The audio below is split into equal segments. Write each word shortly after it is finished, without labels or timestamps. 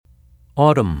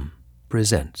Autumn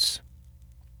presents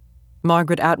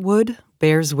Margaret Atwood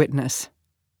Bears Witness,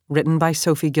 written by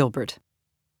Sophie Gilbert.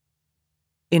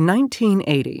 In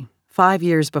 1980, 5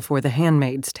 years before The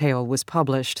Handmaid's Tale was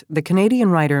published, the Canadian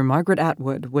writer Margaret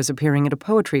Atwood was appearing at a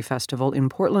poetry festival in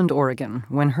Portland, Oregon,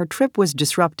 when her trip was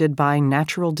disrupted by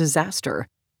natural disaster.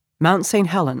 Mount St.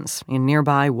 Helens, in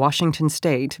nearby Washington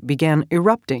state, began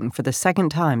erupting for the second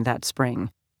time that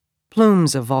spring.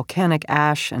 Plumes of volcanic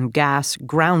ash and gas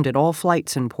grounded all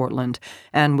flights in Portland,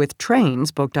 and with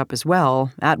trains booked up as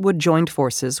well, Atwood joined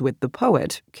forces with the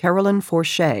poet Caroline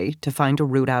Forche to find a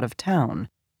route out of town.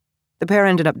 The pair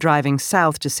ended up driving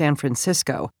south to San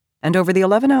Francisco, and over the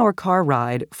 11-hour car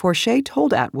ride, Forche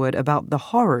told Atwood about the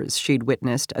horrors she'd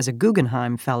witnessed as a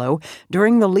Guggenheim Fellow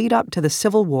during the lead-up to the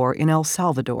Civil War in El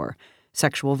Salvador: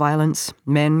 sexual violence,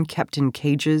 men kept in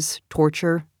cages,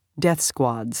 torture, death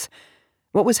squads.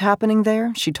 What was happening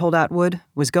there, she told Atwood,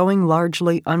 was going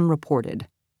largely unreported.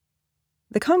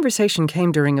 The conversation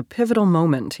came during a pivotal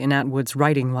moment in Atwood's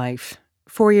writing life.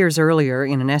 4 years earlier,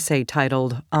 in an essay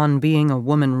titled On Being a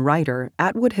Woman Writer,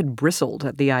 Atwood had bristled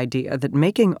at the idea that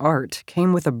making art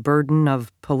came with a burden of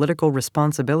political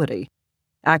responsibility.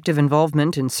 Active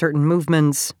involvement in certain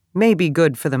movements may be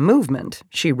good for the movement,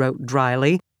 she wrote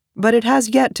dryly, but it has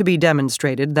yet to be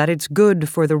demonstrated that it's good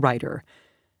for the writer.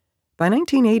 By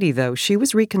 1980, though, she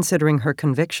was reconsidering her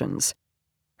convictions.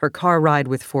 Her car ride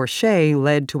with Forche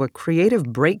led to a creative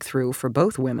breakthrough for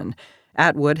both women.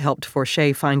 Atwood helped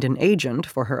Forche find an agent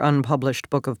for her unpublished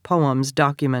book of poems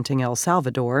documenting El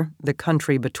Salvador, The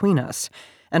Country Between Us,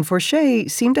 and Forche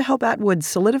seemed to help Atwood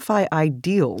solidify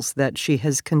ideals that she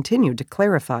has continued to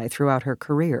clarify throughout her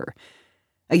career.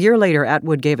 A year later,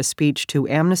 Atwood gave a speech to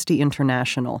Amnesty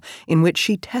International in which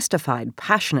she testified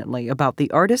passionately about the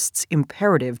artist's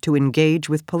imperative to engage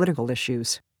with political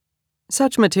issues.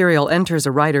 Such material enters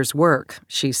a writer's work,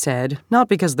 she said, not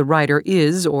because the writer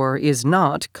is or is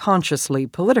not consciously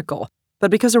political,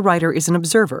 but because a writer is an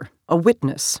observer, a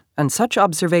witness, and such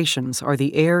observations are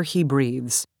the air he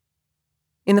breathes.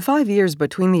 In the 5 years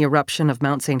between the eruption of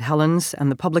Mount St. Helens and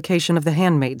the publication of The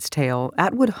Handmaid's Tale,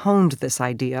 Atwood honed this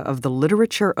idea of the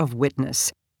literature of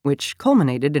witness, which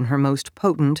culminated in her most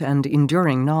potent and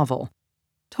enduring novel.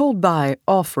 Told by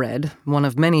Offred, one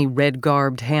of many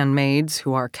red-garbed handmaids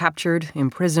who are captured,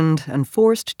 imprisoned, and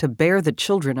forced to bear the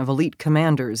children of elite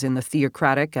commanders in the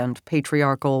theocratic and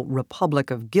patriarchal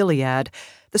Republic of Gilead,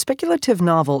 the speculative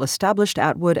novel established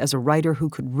Atwood as a writer who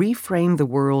could reframe the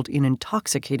world in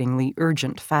intoxicatingly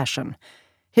urgent fashion.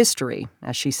 History,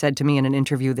 as she said to me in an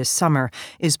interview this summer,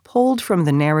 is pulled from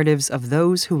the narratives of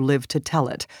those who live to tell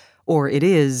it, or it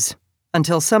is,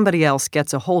 until somebody else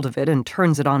gets a hold of it and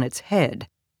turns it on its head.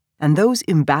 And those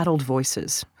embattled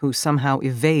voices, who somehow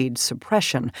evade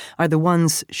suppression, are the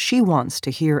ones she wants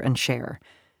to hear and share.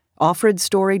 Offred's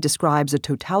story describes a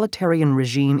totalitarian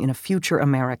regime in a future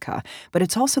America, but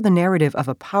it's also the narrative of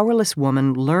a powerless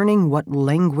woman learning what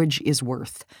language is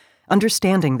worth,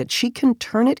 understanding that she can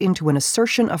turn it into an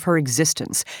assertion of her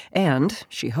existence and,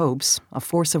 she hopes, a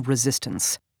force of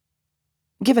resistance.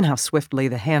 Given how swiftly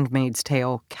The Handmaid's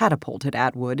Tale catapulted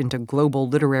Atwood into global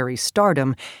literary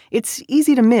stardom, it's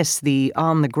easy to miss the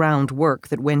on-the-ground work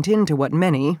that went into what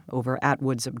many, over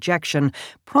Atwood's objection,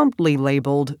 promptly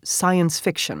labeled science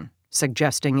fiction,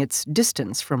 suggesting its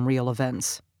distance from real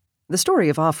events. The story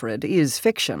of Offred is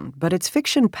fiction, but it's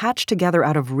fiction patched together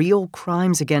out of real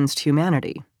crimes against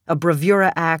humanity. A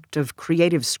bravura act of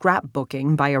creative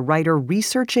scrapbooking by a writer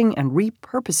researching and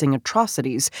repurposing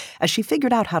atrocities as she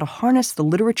figured out how to harness the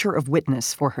literature of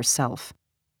witness for herself.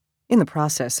 In the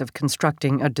process of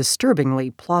constructing a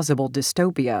disturbingly plausible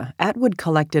dystopia, Atwood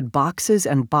collected boxes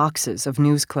and boxes of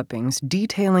news clippings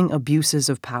detailing abuses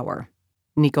of power.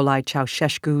 Nicolae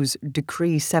Ceausescu's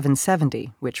Decree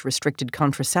 770, which restricted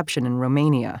contraception in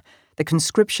Romania, the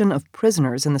conscription of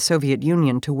prisoners in the Soviet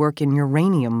Union to work in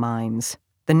uranium mines,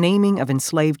 the naming of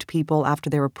enslaved people after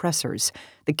their oppressors,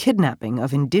 the kidnapping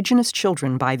of indigenous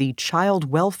children by the Child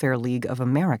Welfare League of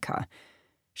America.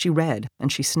 She read,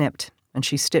 and she snipped, and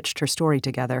she stitched her story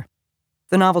together.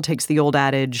 The novel takes the old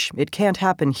adage, "It can't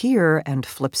happen here," and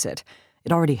flips it.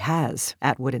 It already has,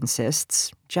 Atwood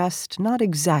insists, just not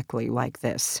exactly like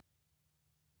this.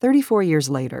 34 years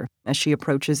later, as she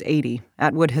approaches 80,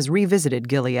 Atwood has revisited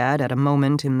Gilead at a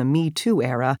moment in the Me Too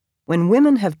era when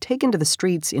women have taken to the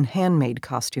streets in handmaid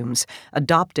costumes,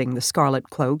 adopting the scarlet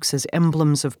cloaks as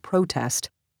emblems of protest.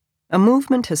 A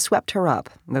movement has swept her up,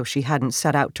 though she hadn't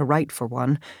set out to write for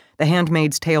one. The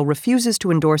Handmaid's Tale refuses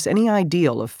to endorse any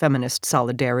ideal of feminist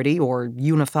solidarity or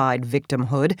unified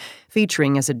victimhood,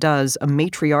 featuring as it does a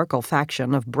matriarchal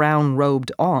faction of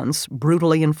brown-robed aunts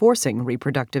brutally enforcing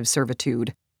reproductive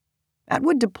servitude.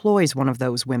 Atwood deploys one of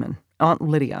those women, Aunt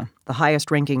Lydia, the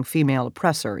highest-ranking female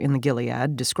oppressor in the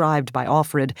Gilead, described by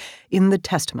Alfred in The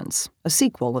Testaments, a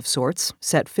sequel of sorts,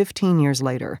 set 15 years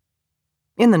later.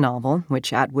 In the novel,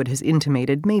 which Atwood has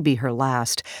intimated may be her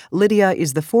last, Lydia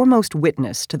is the foremost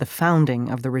witness to the founding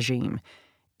of the regime.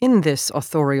 In this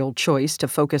authorial choice to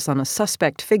focus on a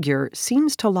suspect figure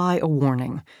seems to lie a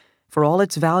warning. For all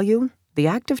its value, the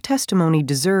act of testimony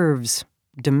demands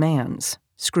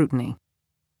scrutiny.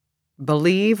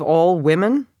 Believe all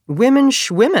women? Women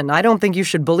schwimmen. I don't think you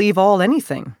should believe all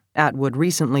anything, Atwood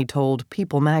recently told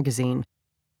People magazine.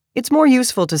 It's more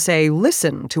useful to say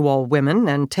listen to all women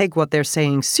and take what they're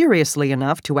saying seriously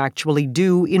enough to actually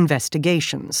do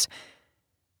investigations.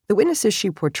 The witnesses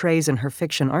she portrays in her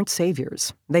fiction aren't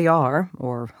saviors. They are,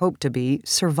 or hope to be,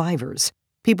 survivors.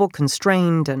 People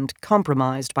constrained and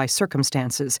compromised by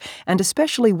circumstances, and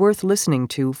especially worth listening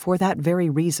to for that very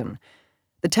reason.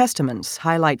 The Testaments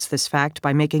highlights this fact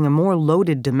by making a more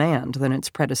loaded demand than its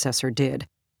predecessor did,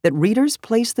 that readers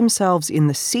place themselves in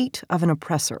the seat of an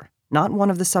oppressor, not one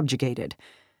of the subjugated.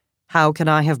 How can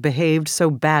I have behaved so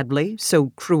badly,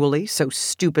 so cruelly, so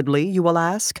stupidly, you will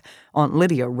ask? Aunt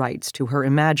Lydia writes to her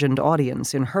imagined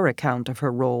audience in her account of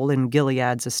her role in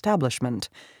Gilead's establishment.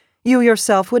 You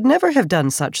yourself would never have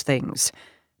done such things,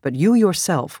 but you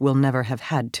yourself will never have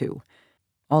had to.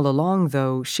 All along,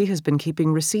 though, she has been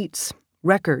keeping receipts,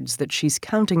 records that she's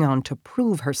counting on to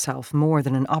prove herself more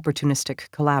than an opportunistic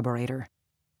collaborator.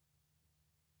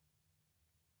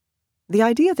 The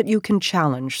idea that you can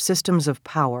challenge systems of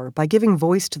power by giving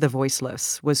voice to the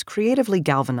voiceless was creatively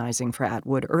galvanizing for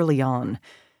Atwood early on.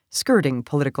 Skirting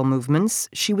political movements,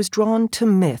 she was drawn to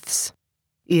myths.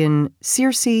 In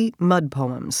Circe Mud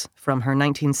Poems, from her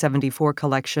 1974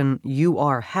 collection You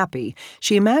Are Happy,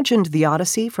 she imagined the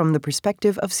Odyssey from the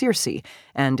perspective of Circe,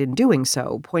 and in doing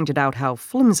so pointed out how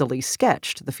flimsily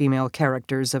sketched the female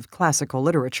characters of classical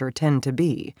literature tend to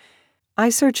be. I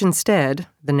search instead,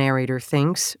 the narrator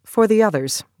thinks, for the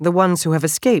others, the ones who have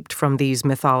escaped from these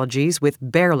mythologies with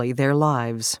barely their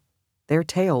lives. Their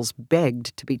tales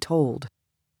begged to be told.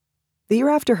 The year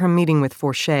after her meeting with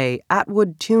Forshey,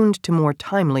 Atwood tuned to more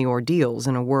timely ordeals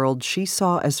in a world she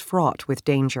saw as fraught with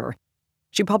danger.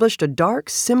 She published a dark,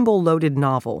 symbol-loaded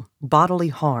novel, Bodily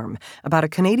Harm, about a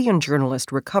Canadian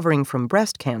journalist recovering from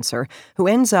breast cancer who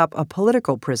ends up a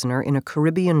political prisoner in a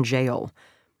Caribbean jail.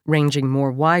 Ranging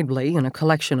more widely in a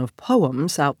collection of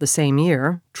poems out the same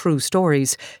year, True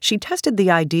Stories, she tested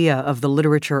the idea of the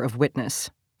literature of witness.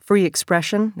 Free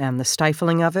expression, and the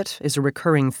stifling of it, is a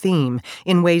recurring theme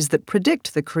in ways that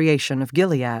predict the creation of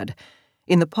Gilead.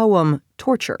 In the poem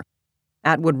Torture,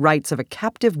 Atwood writes of a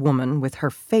captive woman with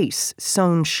her face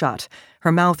sewn shut,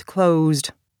 her mouth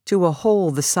closed, to a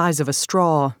hole the size of a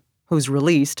straw, who's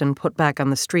released and put back on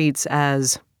the streets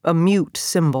as a mute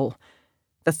symbol.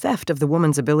 The theft of the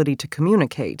woman's ability to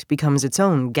communicate becomes its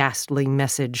own ghastly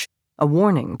message, a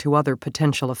warning to other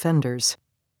potential offenders.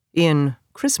 In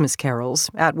Christmas Carols,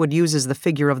 Atwood uses the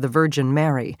figure of the Virgin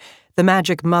Mary, the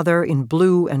magic mother in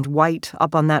blue and white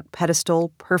up on that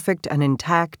pedestal, perfect and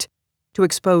intact, to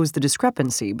expose the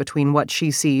discrepancy between what she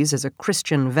sees as a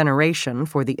Christian veneration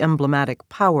for the emblematic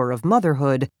power of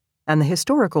motherhood and the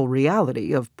historical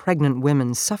reality of pregnant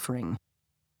women's suffering.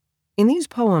 In these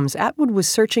poems, Atwood was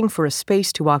searching for a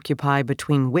space to occupy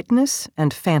between witness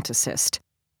and fantasist.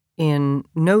 In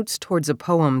Notes Towards a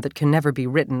Poem That Can Never Be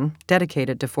Written,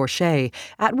 dedicated to Forshey,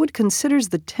 Atwood considers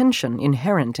the tension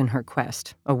inherent in her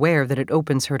quest, aware that it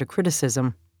opens her to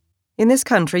criticism. In this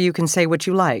country you can say what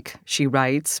you like, she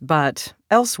writes, but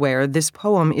elsewhere this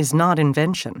poem is not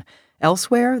invention.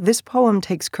 Elsewhere this poem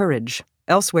takes courage.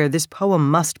 Elsewhere this poem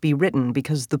must be written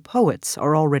because the poets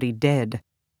are already dead.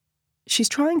 She's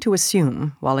trying to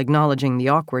assume, while acknowledging the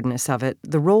awkwardness of it,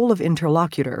 the role of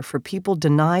interlocutor for people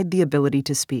denied the ability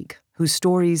to speak, whose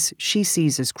stories she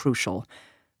sees as crucial.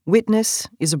 Witness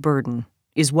is a burden,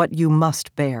 is what you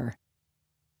must bear.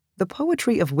 The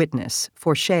poetry of witness,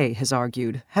 Forshey has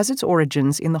argued, has its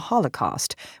origins in the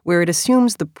Holocaust, where it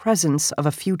assumes the presence of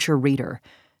a future reader.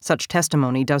 Such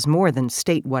testimony does more than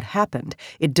state what happened.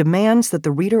 It demands that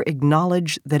the reader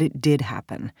acknowledge that it did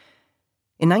happen.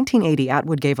 In 1980,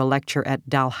 Atwood gave a lecture at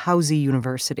Dalhousie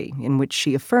University in which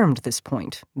she affirmed this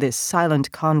point, this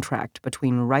silent contract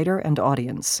between writer and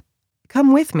audience.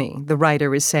 Come with me, the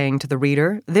writer is saying to the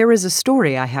reader. There is a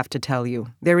story I have to tell you.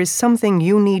 There is something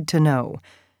you need to know.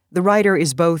 The writer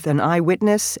is both an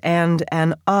eyewitness and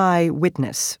an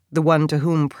eyewitness, the one to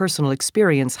whom personal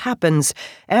experience happens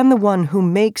and the one who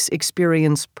makes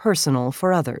experience personal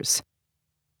for others.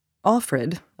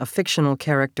 Offred, a fictional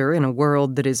character in a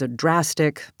world that is a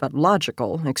drastic but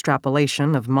logical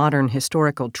extrapolation of modern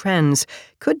historical trends,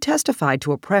 could testify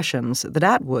to oppressions that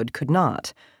Atwood could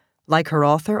not. Like her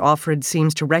author, Offred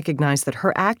seems to recognize that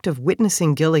her act of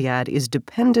witnessing Gilead is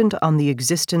dependent on the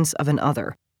existence of an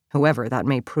other, whoever that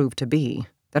may prove to be,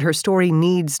 that her story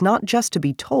needs not just to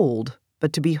be told,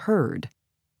 but to be heard.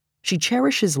 She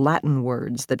cherishes Latin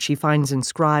words that she finds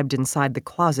inscribed inside the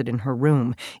closet in her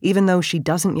room, even though she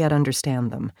doesn't yet understand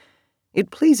them.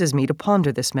 It pleases me to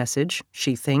ponder this message,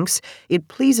 she thinks. It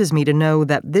pleases me to know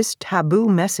that this taboo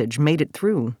message made it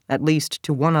through, at least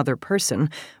to one other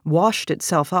person, washed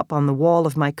itself up on the wall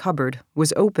of my cupboard,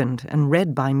 was opened and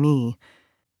read by me.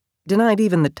 Denied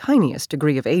even the tiniest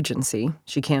degree of agency,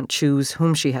 she can't choose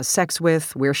whom she has sex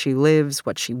with, where she lives,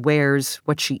 what she wears,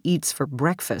 what she eats for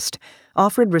breakfast.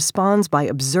 Offred responds by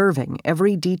observing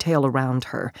every detail around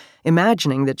her,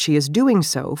 imagining that she is doing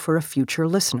so for a future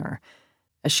listener.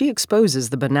 As she exposes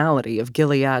the banality of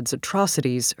Gilead's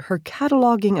atrocities, her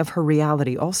cataloging of her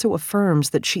reality also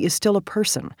affirms that she is still a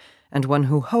person, and one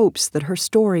who hopes that her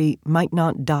story might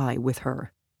not die with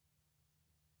her.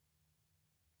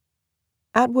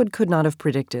 Atwood could not have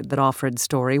predicted that Offred's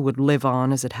story would live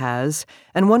on as it has,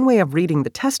 and one way of reading the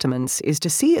Testaments is to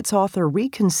see its author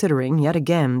reconsidering yet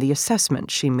again the assessment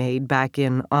she made back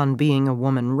in On Being a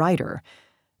Woman Writer.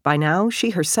 By now,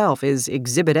 she herself is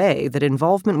Exhibit A that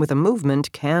involvement with a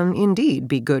movement can indeed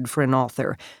be good for an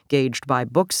author, gauged by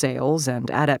book sales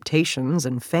and adaptations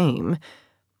and fame.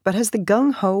 But has the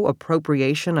gung-ho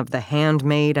appropriation of the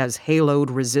handmaid as haloed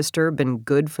resistor been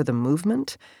good for the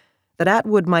movement? That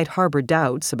Atwood might harbor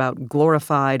doubts about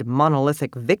glorified,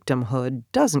 monolithic victimhood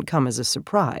doesn't come as a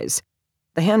surprise.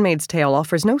 The Handmaid's Tale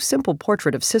offers no simple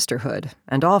portrait of sisterhood,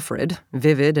 and Offred,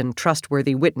 vivid and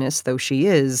trustworthy witness though she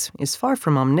is far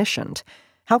from omniscient.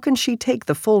 How can she take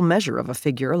the full measure of a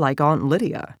figure like Aunt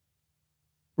Lydia?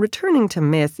 Returning to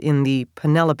myth in the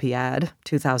Penelopiad,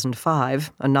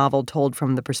 2005, a novel told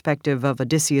from the perspective of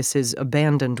Odysseus's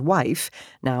abandoned wife,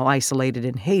 now isolated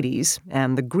in Hades,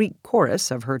 and the Greek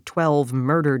chorus of her 12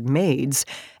 murdered maids,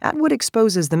 Atwood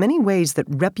exposes the many ways that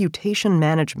reputation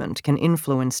management can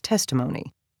influence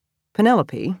testimony.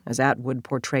 Penelope, as Atwood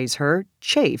portrays her,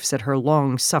 chafes at her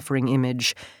long-suffering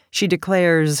image. She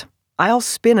declares, "I'll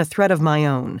spin a thread of my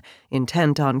own,"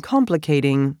 intent on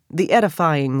complicating the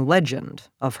edifying legend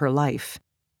of her life.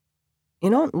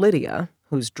 In Aunt Lydia,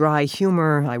 whose dry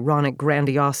humor, ironic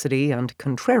grandiosity, and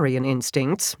contrarian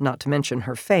instincts, not to mention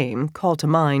her fame, call to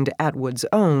mind Atwood's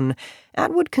own,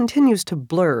 Atwood continues to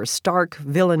blur stark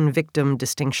villain-victim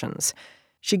distinctions.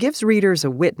 She gives readers a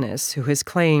witness who has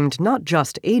claimed not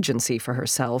just agency for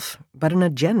herself, but an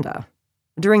agenda.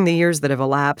 During the years that have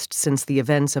elapsed since the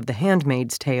events of The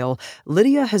Handmaid's Tale,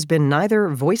 Lydia has been neither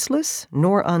voiceless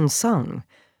nor unsung.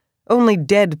 Only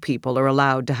dead people are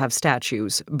allowed to have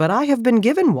statues, but I have been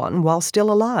given one while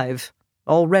still alive.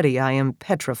 Already I am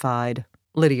petrified,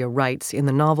 Lydia writes in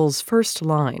the novel's first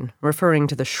line, referring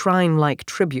to the shrine-like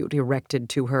tribute erected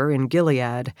to her in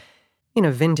Gilead. In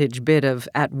a vintage bit of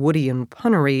Atwoodian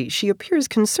punnery, she appears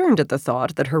concerned at the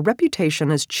thought that her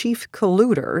reputation as chief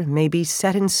colluder may be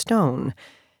set in stone.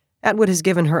 Atwood has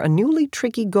given her a newly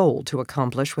tricky goal to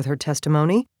accomplish with her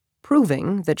testimony,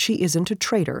 proving that she isn't a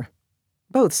traitor.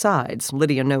 Both sides,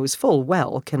 Lydia knows full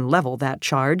well, can level that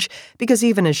charge, because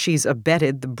even as she's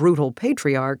abetted the brutal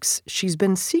patriarchs, she's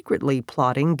been secretly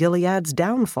plotting Gilead's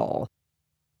downfall.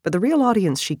 But the real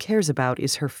audience she cares about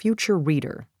is her future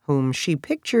reader, whom she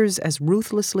pictures as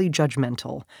ruthlessly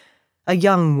judgmental. A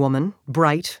young woman,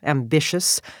 bright,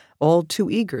 ambitious, all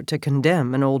too eager to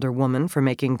condemn an older woman for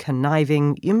making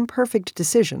conniving, imperfect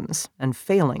decisions and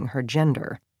failing her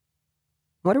gender.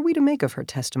 What are we to make of her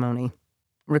testimony?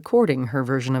 Recording her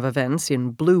version of events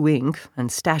in blue ink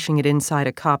and stashing it inside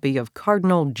a copy of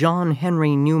Cardinal John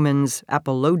Henry Newman's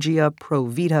Apologia Pro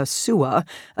Vita Sua,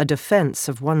 a defense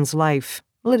of one's life,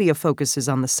 Lydia focuses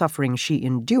on the suffering she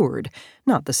endured,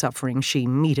 not the suffering she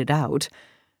meted out.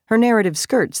 Her narrative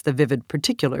skirts the vivid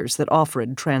particulars that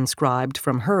Offred transcribed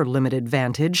from her limited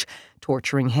vantage,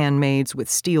 torturing handmaids with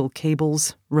steel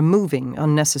cables, removing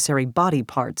unnecessary body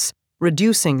parts,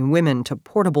 reducing women to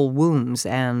portable wombs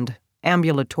and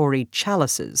ambulatory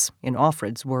chalices, in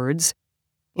Offred's words.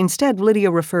 Instead, Lydia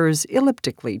refers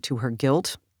elliptically to her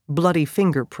guilt, bloody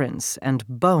fingerprints and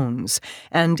bones,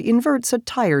 and inverts a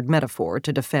tired metaphor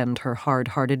to defend her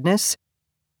hard-heartedness.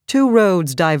 2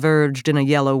 roads diverged in a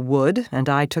yellow wood, and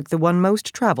I took the one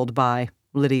most traveled by,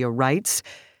 Lydia writes.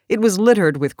 It was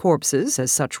littered with corpses, as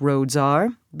such roads are,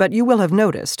 but you will have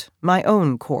noticed my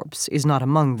own corpse is not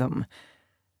among them.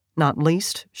 Not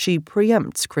least, she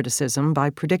preempts criticism by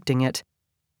predicting it.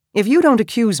 If you don't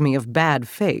accuse me of bad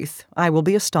faith, I will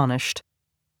be astonished.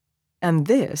 And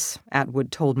this,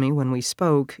 Atwood told me when we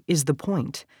spoke, is the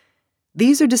point.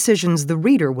 These are decisions the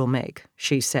reader will make,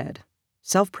 she said.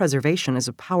 Self-preservation is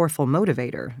a powerful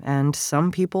motivator, and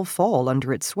some people fall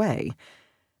under its sway.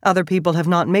 Other people have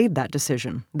not made that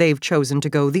decision. They've chosen to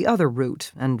go the other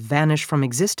route and vanish from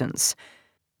existence.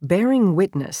 Bearing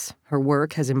witness, her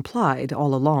work has implied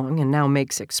all along and now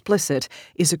makes explicit,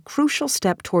 is a crucial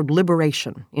step toward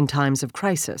liberation in times of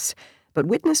crisis. But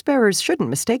witness bearers shouldn't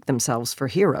mistake themselves for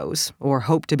heroes or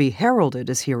hope to be heralded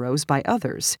as heroes by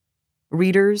others.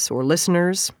 Readers or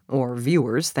listeners, or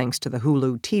viewers thanks to the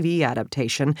Hulu TV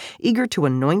adaptation, eager to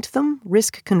anoint them,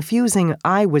 risk confusing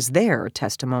 "I was there"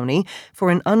 testimony for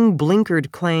an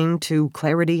unblinkered claim to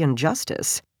clarity and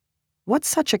justice. What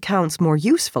such accounts more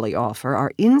usefully offer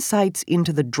are insights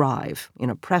into the drive, in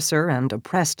oppressor and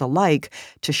oppressed alike,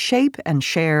 to shape and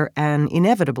share an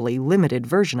inevitably limited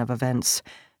version of events,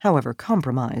 however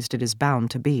compromised it is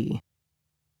bound to be.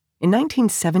 In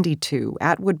 1972,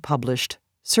 Atwood published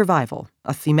Survival,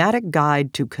 a thematic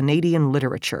guide to Canadian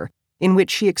literature, in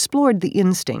which she explored the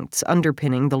instincts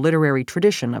underpinning the literary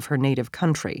tradition of her native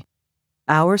country.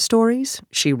 Our stories,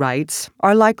 she writes,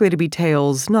 are likely to be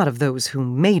tales not of those who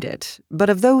made it,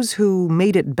 but of those who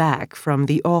made it back from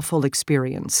the awful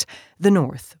experience, the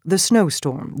North, the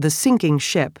snowstorm, the sinking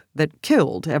ship that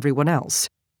killed everyone else.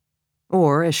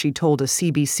 Or, as she told a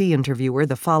CBC interviewer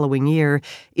the following year,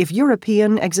 if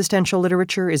European existential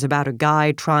literature is about a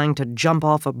guy trying to jump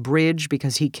off a bridge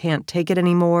because he can't take it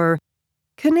anymore,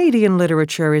 Canadian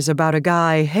literature is about a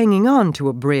guy hanging on to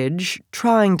a bridge,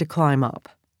 trying to climb up.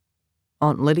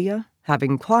 Aunt Lydia,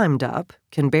 having climbed up,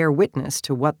 can bear witness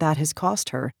to what that has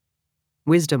cost her.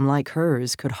 Wisdom like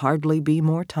hers could hardly be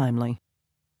more timely.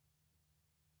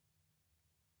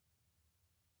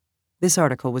 This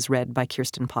article was read by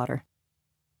Kirsten Potter.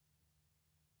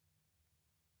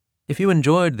 If you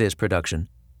enjoyed this production,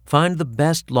 find the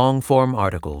best long-form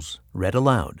articles read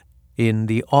aloud in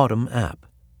the Autumn app,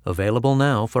 available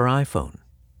now for iPhone.